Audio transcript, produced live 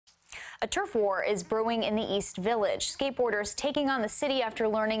A turf war is brewing in the East Village. Skateboarders taking on the city after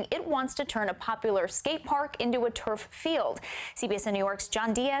learning it wants to turn a popular skate park into a turf field. CBSN New York's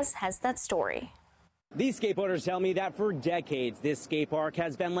John Diaz has that story. These skateboarders tell me that for decades, this skate park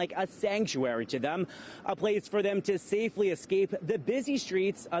has been like a sanctuary to them, a place for them to safely escape the busy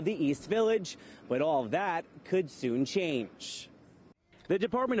streets of the East Village. But all of that could soon change. The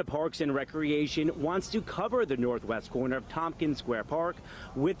Department of Parks and Recreation wants to cover the northwest corner of Tompkins Square Park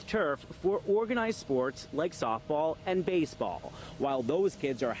with turf for organized sports like softball and baseball. While those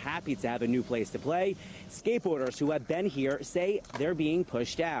kids are happy to have a new place to play, skateboarders who have been here say they're being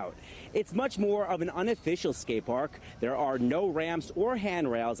pushed out. It's much more of an unofficial skate park. There are no ramps or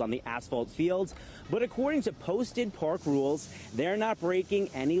handrails on the asphalt fields, but according to posted park rules, they're not breaking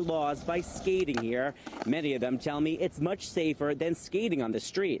any laws by skating here. Many of them tell me it's much safer than skating on the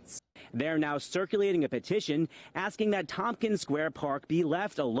streets. They're now circulating a petition asking that Tompkins Square Park be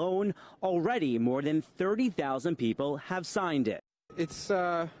left alone. Already, more than 30,000 people have signed it. It's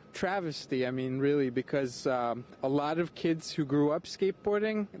a travesty, I mean, really, because a lot of kids who grew up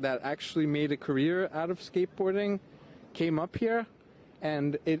skateboarding, that actually made a career out of skateboarding, came up here,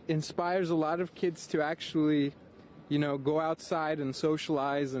 and it inspires a lot of kids to actually, you know, go outside and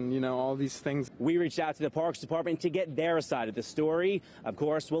socialize and, you know, all these things. We reached out to the Parks Department to get their side of the story. Of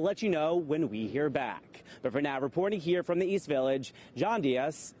course, we'll let you know when we hear back. But for now, reporting here from the East Village, John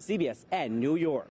Diaz, CBSN New York.